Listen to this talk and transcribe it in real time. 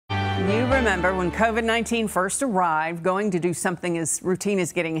You remember when COVID-19 first arrived, going to do something as routine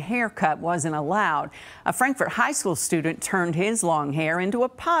as getting a haircut wasn't allowed. A Frankfort high school student turned his long hair into a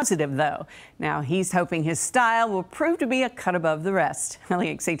positive, though. Now he's hoping his style will prove to be a cut above the rest.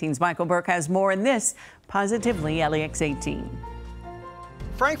 LEX 18's Michael Burke has more in this Positively LEX 18.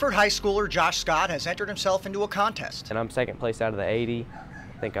 Frankfort high schooler Josh Scott has entered himself into a contest. And I'm second place out of the 80.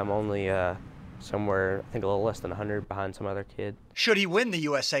 I think I'm only somewhere, I think a little less than 100 behind some other kid. Should he win the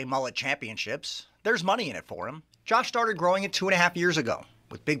USA Mullet Championships, there's money in it for him. Josh started growing it 2.5 years ago.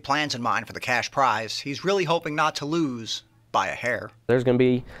 With big plans in mind for the cash prize, he's really hoping not to lose by a hair. There's going to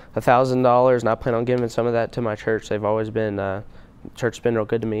be $1,000, and I plan on giving some of that to my church. They've always been, church's been real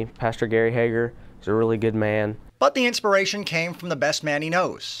good to me. Pastor Gary Hager is a really good man. But the inspiration came from the best man he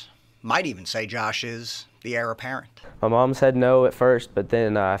knows. Might even say Josh is the heir apparent. My mom said no at first, but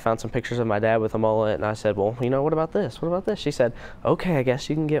then I found some pictures of my dad with a mullet, and I said, well, you know, what about this? What about this? She said, okay, I guess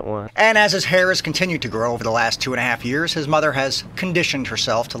you can get one. And as his hair has continued to grow over the last 2.5 years, his mother has conditioned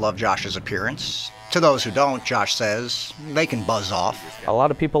herself to love Josh's appearance. To those who don't, Josh says, they can buzz off. A lot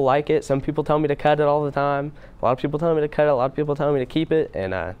of people like it. Some people tell me to cut it all the time. A lot of people tell me to cut it. A lot of people tell me to keep it,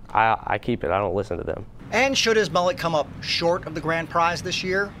 and I keep it. I don't listen to them. And should his mullet come up short of the grand prize this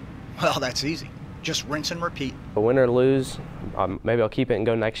year? Well, that's easy. Just rinse and repeat. Win or lose, maybe I'll keep it and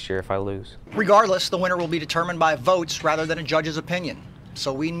go next year if I lose. Regardless, the winner will be determined by votes rather than a judge's opinion.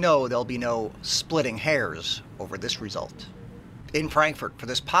 So we know there'll be no splitting hairs over this result. In Frankfort, for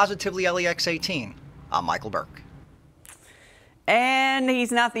this Positively LEX 18, I'm Michael Burke. And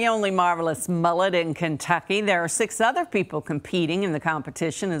he's not the only marvelous mullet in Kentucky. There are 6 other people competing in the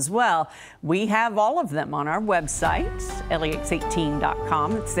competition as well. We have all of them on our website,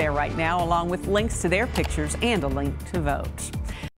 lex18.com. It's there right now, along with links to their pictures and a link to vote.